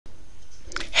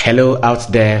Hello out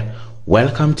there,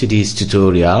 welcome to this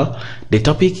tutorial. The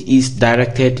topic is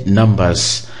directed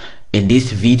numbers. In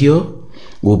this video,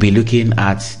 we'll be looking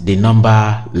at the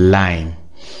number line.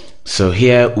 So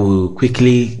here we'll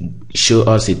quickly show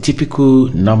us a typical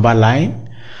number line.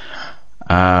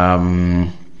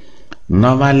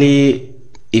 Normally,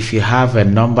 if you have a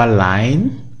number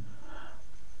line,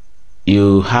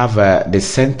 you have the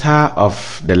center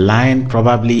of the line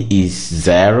probably is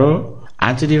 0.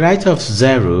 And to the right of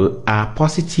 0 are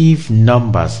positive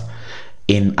numbers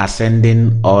in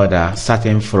ascending order,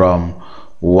 starting from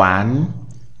 1,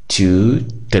 2,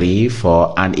 3,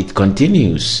 4, and it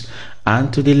continues.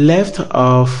 And to the left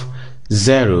of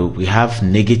 0, we have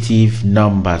negative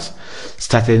numbers,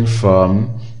 starting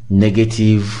from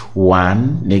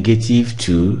 -1,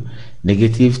 -2,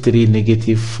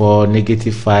 -3, -4,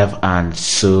 -5, and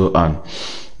so on.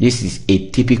 This is a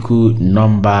typical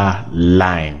number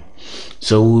line.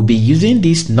 So we'll be using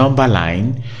this number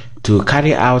line to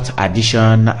carry out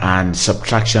addition and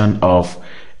subtraction of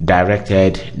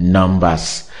directed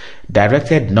numbers.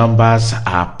 Directed numbers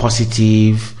are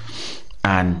positive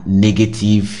and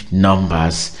negative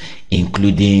numbers,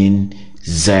 including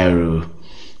 0.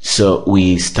 So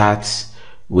we start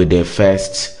with the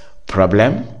first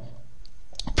problem.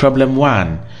 Problem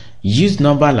 1. Use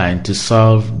number line to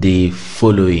solve the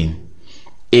following.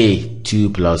 A. 2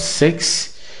 plus 6.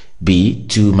 B.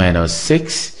 2 minus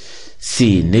 6.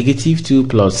 C. -2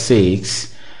 plus 6.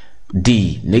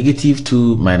 D.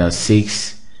 -2 minus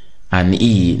 6. And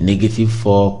E.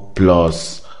 -4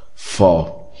 plus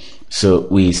 4. So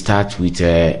we start with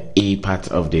A part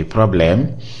of the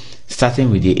problem. Starting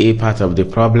with the A part of the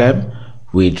problem,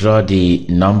 we draw the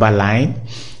number line.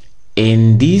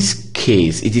 In this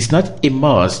case, it is not a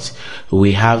must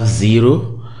we have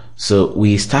 0. So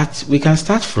we can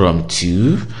start from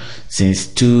 2, since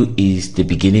 2 is the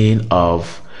beginning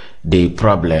of the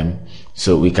problem.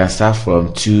 So we can start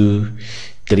from 2,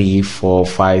 3, 4,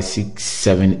 5, 6,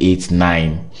 7, 8,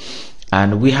 9.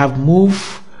 And we have moved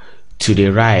to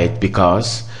the right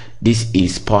because this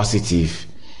is positive.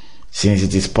 Since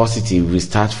it is positive, we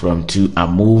start from 2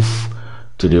 and move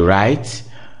to the right,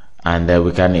 and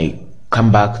we can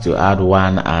come back to add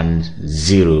 1 and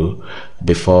 0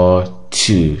 before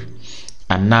 2.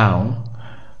 And now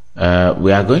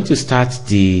we are going to start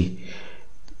the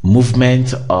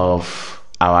movement of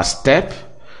our step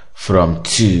from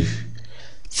 2.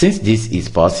 Since this is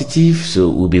positive, so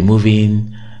we'll be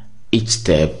moving each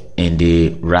step in the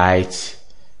right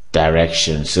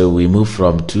direction. So we move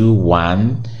from 2,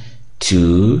 1,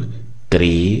 2,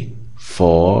 3,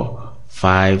 4,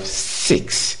 5,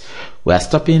 6. We are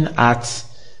stopping at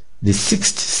the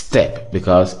 6th step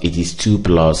because it is 2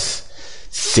 plus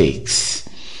 6.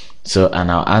 So, and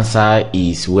our answer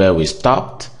is where we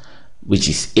stopped, which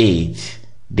is 8.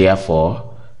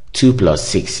 Therefore, 2 plus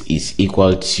 6 is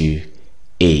equal to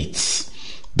 8.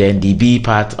 Then the B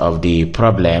part of the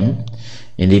problem.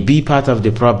 In the B part of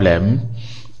the problem,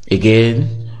 again,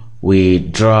 we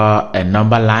draw a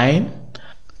number line.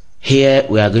 Here,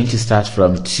 we are going to start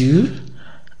from 2.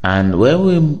 And when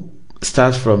we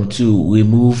start from 2, we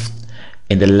move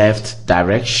in the left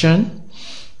direction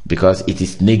because it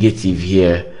is negative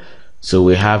here. So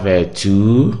we have a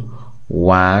 2,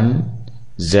 1,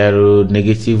 0,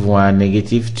 -1,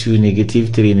 -2,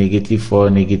 -3, -4,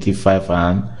 -5,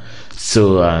 and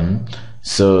so on.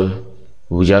 So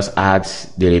we just add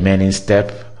the remaining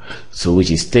step, so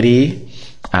which is 3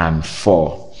 and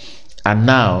 4. And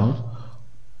now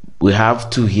we have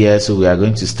 2 here, so we are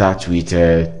going to start with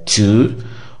 2.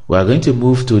 We are going to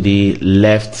move to the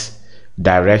left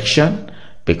direction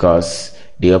because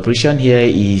the operation here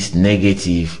is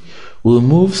negative. We'll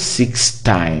move 6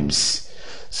 times.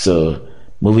 So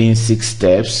moving 6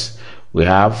 steps, we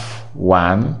have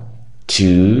 1,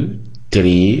 2,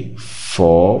 3,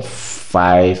 4,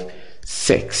 5,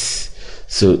 6.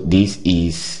 So this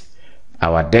is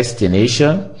our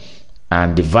destination,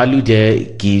 and the value there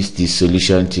gives the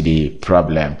solution to the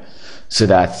problem. So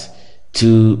that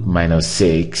 2 minus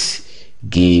 6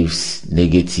 gives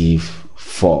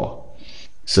 -4.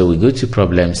 So we go to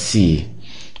problem C.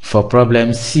 For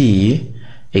problem C,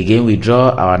 again we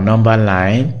draw our number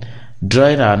line.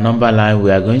 Drawing our number line,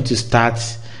 we are going to start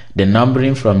the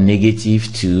numbering from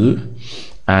 -2,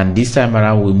 and this time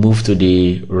around we move to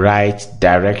the right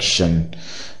direction,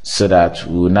 so that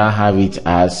we will now have it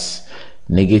as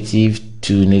 -2,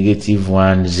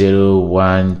 -1, 0,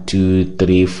 1, 2,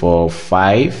 3, 4,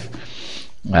 5.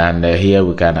 And here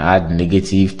we can add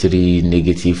 -3,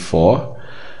 -4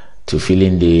 to fill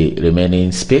in the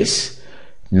remaining space.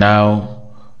 Now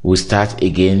we start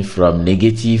again from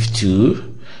 -2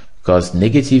 because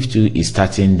 -2 is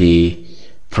starting the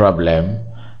problem,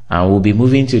 and we'll be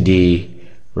moving to the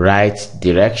right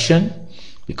direction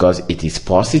because it is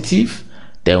positive.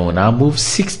 Then we'll now move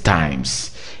 6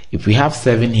 times. If we have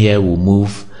 7 here, we'll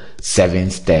move 7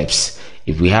 steps.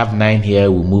 If we have 9 here,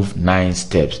 we move 9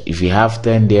 steps. If you have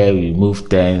 10 there, we move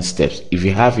 10 steps. If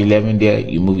you have 11 there,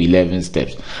 you move 11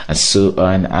 steps, and so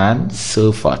on and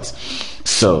so forth.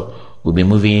 So we'll be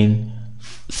moving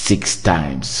 6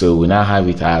 times. So we now have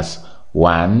it as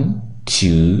 1,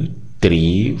 2,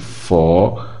 3,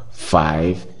 4,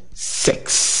 5,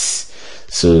 6.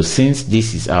 So since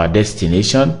this is our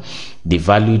destination, the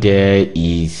value there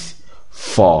is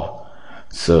 4.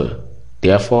 So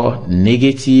therefore,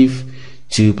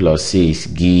 -2 plus 6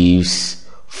 gives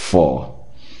 4.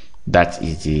 That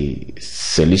is the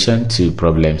solution to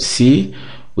problem C.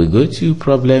 We go to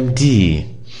problem D.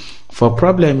 For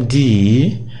problem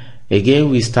D, again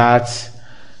we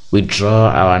draw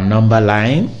our number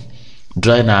line.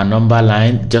 Drawing our number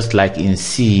line, just like in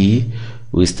C,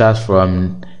 we start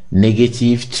from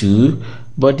 -2,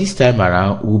 but this time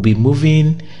around we'll be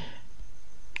moving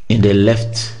in the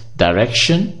left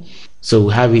direction. So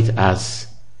we have it as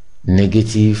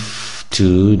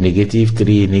 -2,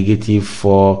 -3,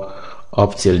 -4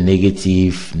 up till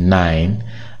 -9,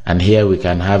 and here we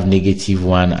can have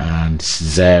 -1 and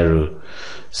 0.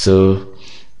 So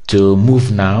to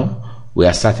move now, we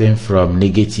are starting from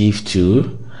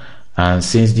 -2, and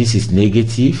since this is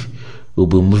negative, we'll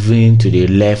be moving to the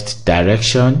left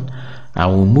direction,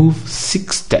 and we'll move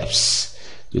 6 steps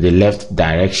to the left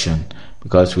direction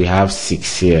because we have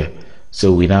 6 here.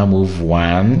 So we now move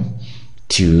 1,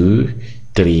 2,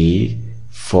 3,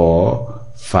 4,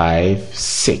 5,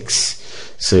 6.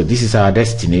 So this is our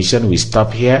destination. We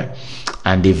stop here,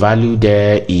 and the value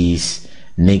there is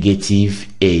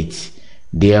 -8.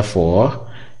 Therefore,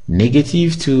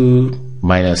 -2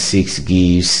 minus 6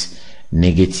 gives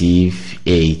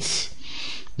 -8.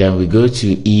 Then we go to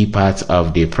E part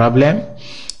of the problem.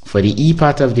 For the E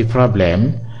part of the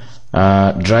problem,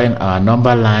 drawing our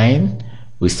number line,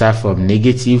 we start from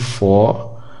 -4,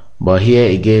 but here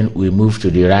again we move to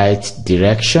the right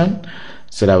direction,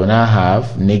 so that we now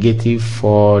have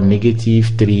 -4,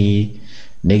 -3,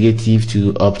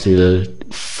 -2 up till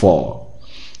 4.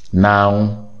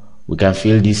 Now we can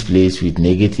fill this place with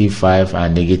 -5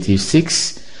 and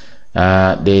 -6.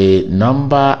 The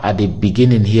number at the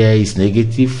beginning here is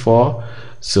 -4,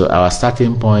 so our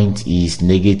starting point is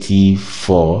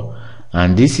 -4,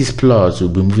 and this is plus. We'll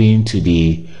be moving to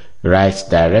the right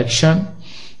direction,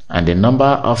 and the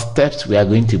number of steps we are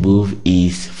going to move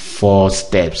is 4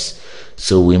 steps.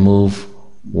 So we move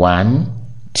 1,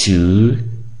 2,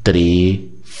 3,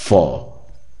 4.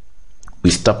 We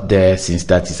stop there since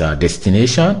that is our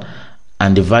destination,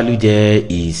 and the value there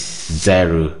is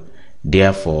 0.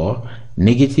 Therefore,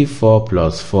 -4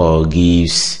 plus 4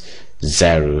 gives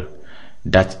 0.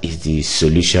 That is the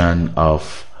solution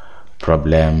of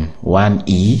problem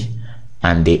 1E.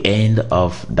 And the end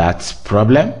of that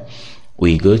problem,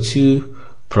 we go to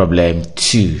problem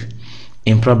 2.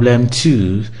 In problem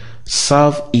 2,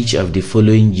 solve each of the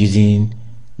following using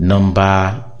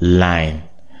number line.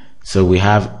 So we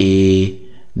have A,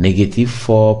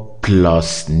 -4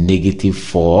 plus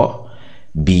 -4,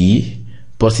 B,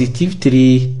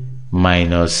 +3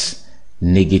 minus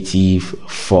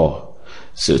 -4.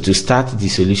 So to start the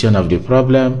solution of the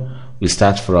problem, we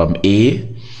start from A.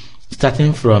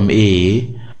 Starting from A,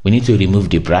 we need to remove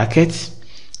the bracket.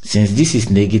 Since this is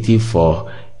 -4,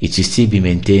 it will still be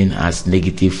maintained as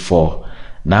 -4.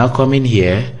 Now coming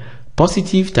here,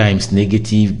 positive times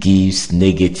negative gives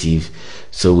negative.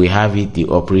 So we have it, the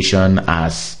operation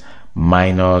as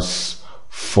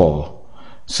 -4.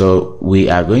 So we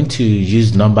are going to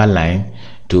use number line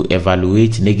to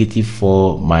evaluate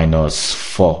 -4 minus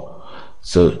 4.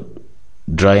 So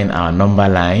drawing our number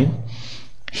line,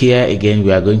 here again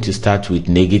we are going to start with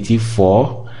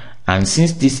 -4, and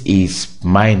since this is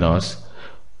minus,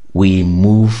 we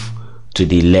move to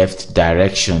the left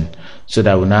direction, so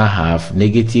that we now have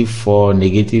 -4,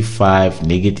 -5,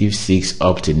 -6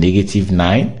 up to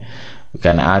 -9. We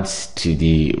can add to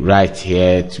the right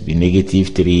here to be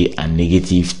 -3 and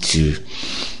 -2.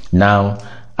 Now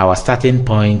our starting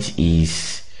point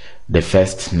is the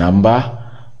first number,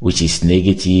 which is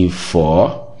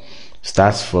 -4.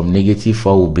 Starts from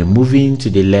 -4, we'll be moving to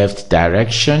the left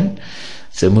direction.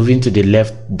 So moving to the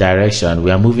left direction,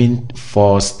 we are moving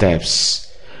 4 steps.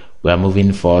 We are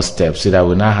moving 4 steps, so that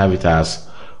we now have it as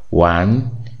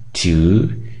 1,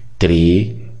 2,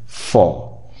 3, 4.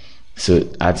 So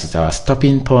that is our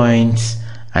stopping point,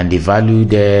 and the value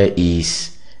there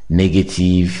is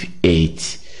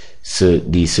 -8. So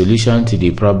the solution to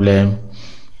the problem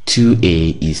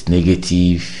 2a is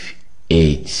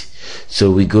 -8.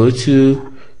 So we go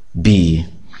to B.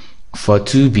 For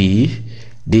 2b,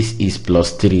 this is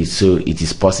 +3, so it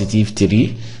is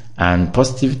 +3, and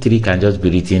 +3 can just be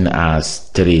written as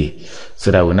 3,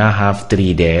 so that we now have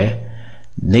 3 there.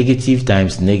 Negative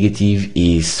times negative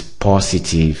is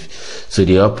positive, so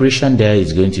the operation there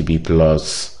is going to be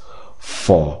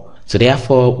 +4. So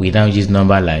therefore we now use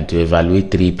number line to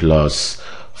evaluate 3 plus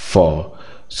 4,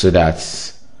 so that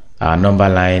our number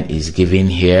line is given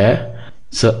here.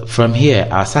 So from here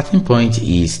our starting point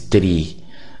is 3,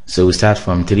 so we start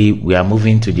from 3. We are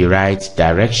moving to the right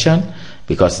direction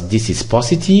because this is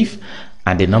positive,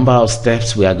 and the number of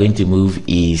steps we are going to move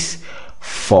is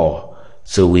 4.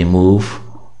 So we move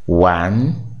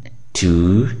 1,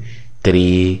 2,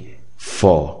 3,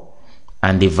 4,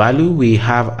 and the value we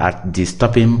have at the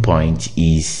stopping point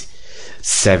is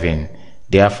 7.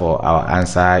 Therefore our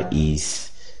answer is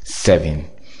 7.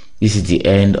 This is the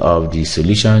end of the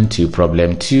solution to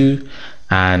problem 2,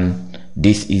 and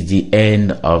this is the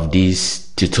end of this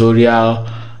tutorial.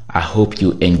 I hope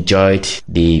you enjoyed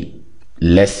the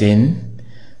lesson.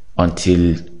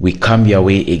 Until we come your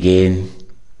way again,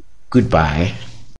 goodbye.